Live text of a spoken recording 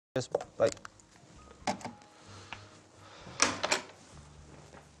Yes, bye.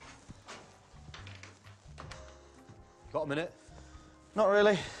 Got a minute? Not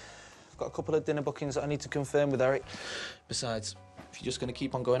really. I've got a couple of dinner bookings that I need to confirm with Eric. Besides, if you're just going to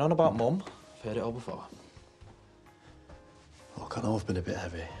keep on going on about Mum, I've heard it all before. Look, I know I've been a bit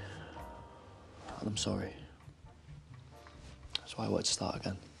heavy. And I'm sorry. That's why I wanted to start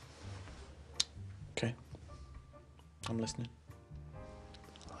again. OK. I'm listening.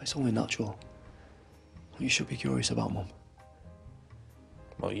 It's only natural. You should be curious about Mum.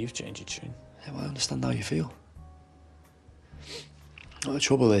 Well, you've changed your tune. Yeah, well, I understand how you feel. Well, the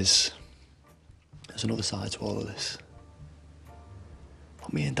trouble is, there's another side to all of this.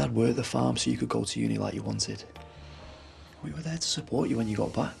 Me and Dad were at the farm so you could go to uni like you wanted. We were there to support you when you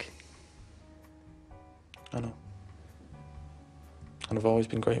got back. I know. And I've always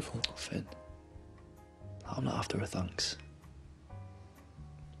been grateful. Finn, I'm not after a thanks.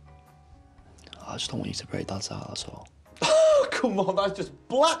 I just don't want you to break Dad's heart, that's all. Oh, come on, that's just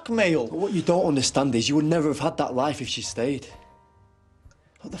blackmail. But what you don't understand is you would never have had that life if she stayed.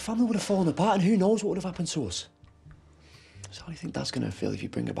 Look, the family would have fallen apart and who knows what would have happened to us. So how do you think Dad's going to feel if you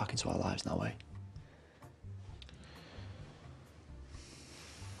bring her back into our lives now, eh?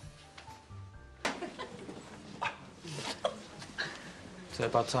 Is it a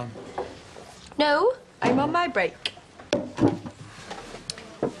bad time? No, I'm on my break.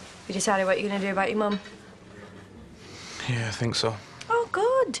 You decided what you're going to do about your mum? Yeah, I think so. Oh,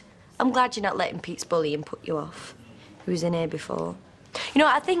 good. I'm glad you're not letting Pete's bullying put you off. He was in here before. You know,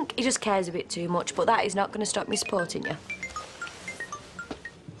 I think he just cares a bit too much, but that is not going to stop me supporting you.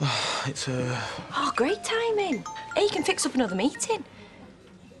 It's Oh, great timing. Hey, you can fix up another meeting.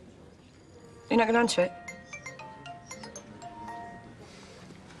 You're not going to answer it?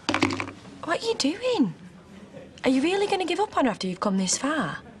 What are you doing? Are you really going to give up on her after you've come this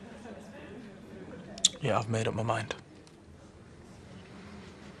far? Yeah, I've made up my mind.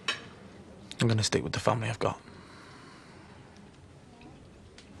 I'm going to stick with the family I've got.